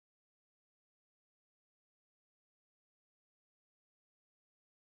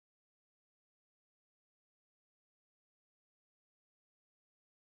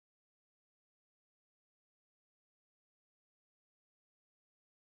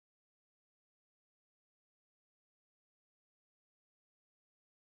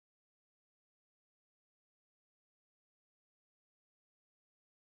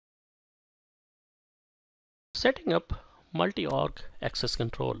Setting up multi-org access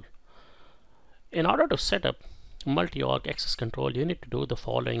control. In order to set up multi-org access control, you need to do the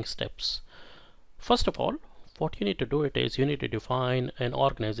following steps. First of all, what you need to do is you need to define an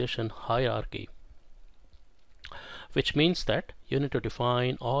organization hierarchy, which means that you need to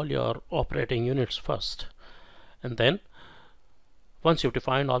define all your operating units first, and then once you've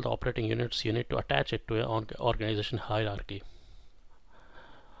defined all the operating units, you need to attach it to an organization hierarchy.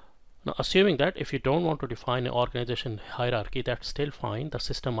 Now, assuming that if you don't want to define an organization hierarchy, that's still fine. The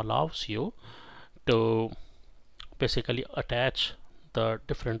system allows you to basically attach the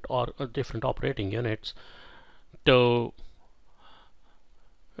different operating units to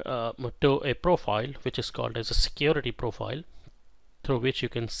a profile which is called as a security profile, through which you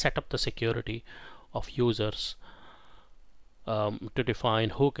can set up the security of users to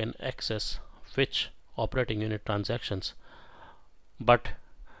define who can access which operating unit transactions. But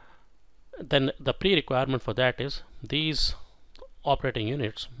then the pre-requirement for that is these operating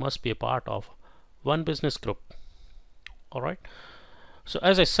units must be a part of one business group. Alright, so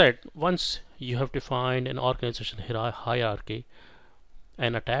as I said, once you have defined an organization hierarchy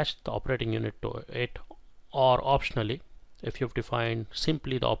and attached the operating unit to it, or optionally if you've defined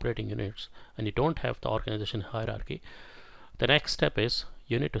simply the operating units and you don't have the organization hierarchy, the next step is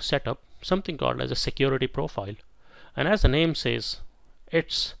you need to set up something called as a security profile. And as the name says,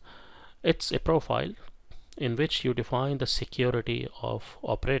 it's a profile in which you define the security of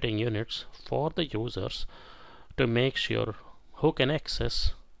operating units for the users to make sure who can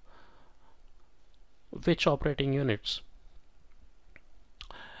access which operating units,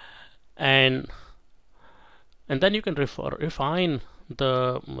 and then you can refine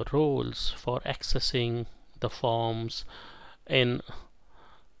the rules for accessing the forms in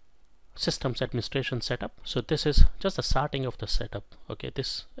systems administration setup. So this is just the starting of the setup. Okay,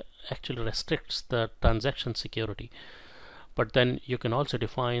 this actually restricts the transaction security, but then you can also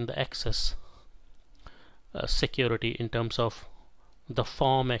define the access security in terms of the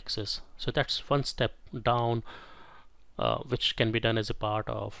form access. So that's one step down, which can be done as a part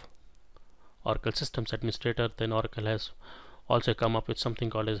of Oracle Systems Administrator. Then Oracle has also come up with something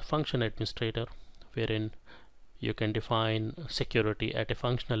called as a function administrator, wherein you can define security at a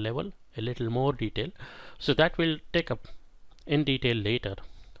functional level, a little more detail. So that will take up in detail later.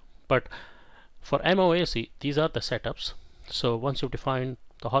 But for MOAC, these are the setups. So once you've defined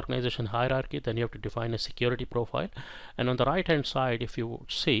the organization hierarchy, then you have to define a security profile. And on the right hand side, if you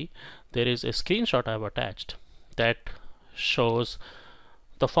see, there is a screenshot I've attached that shows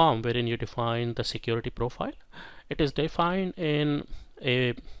the form wherein you define the security profile. It is defined in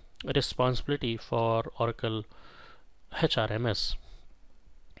a responsibility for Oracle HRMS.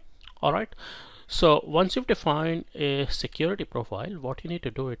 Alright, so once you've defined a security profile, what you need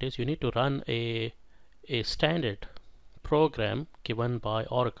to do is you need to run a standard program given by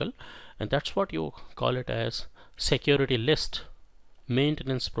Oracle, and that's what you call it as security list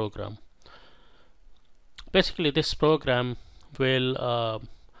maintenance program. Basically, this program will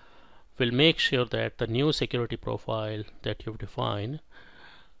make sure that the new security profile that you've defined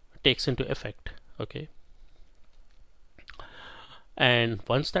takes into effect. Okay, and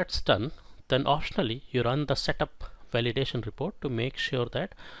once that's done, then optionally you run the setup validation report to make sure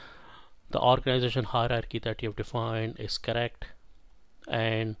that the organization hierarchy that you've defined is correct,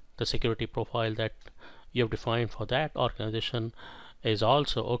 and the security profile that you've defined for that organization is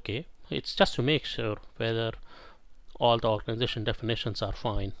also okay. It's just to make sure whether all the organization definitions are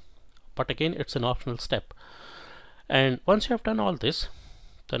fine, but again, it's an optional step. And once you have done all this,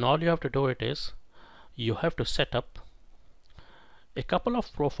 then all you have to do is you have to set up a couple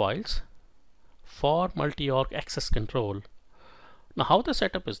of profiles for multi-org access control. Now, how the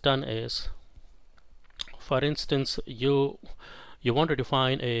setup is done is, for instance, you want to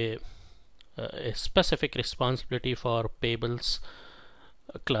define a specific responsibility for payables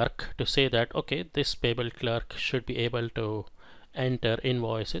clerk to say that, okay, this payable clerk should be able to enter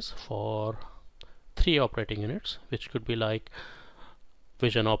invoices for 3 operating units, which could be like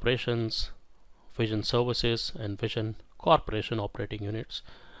Vision Operations, Vision Services, and Vision Corporation operating units.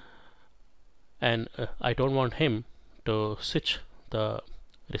 And I don't want him to switch the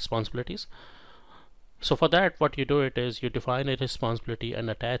responsibilities. So for that, what you do is you define a responsibility and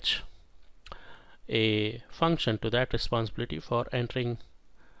attach a function to that responsibility for entering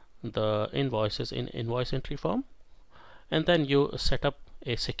the invoices in invoice entry form, and then you set up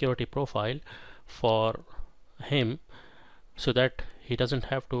a security profile for him so that he doesn't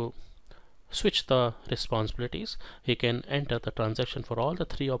have to switch the responsibilities. He can enter the transaction for all the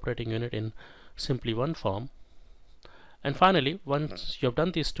 3 operating unit in simply one form. And finally, once you have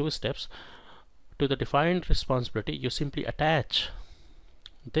done these 2 steps, to the defined responsibility, you simply attach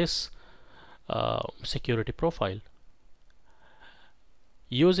this security profile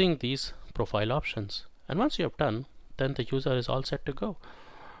using these profile options. And once you have done, then the user is all set to go.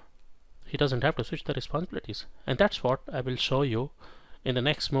 He doesn't have to switch the responsibilities. And that's what I will show you in the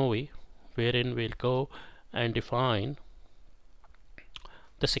next movie, wherein we'll go and define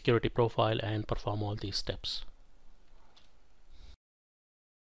the security profile and perform all these steps.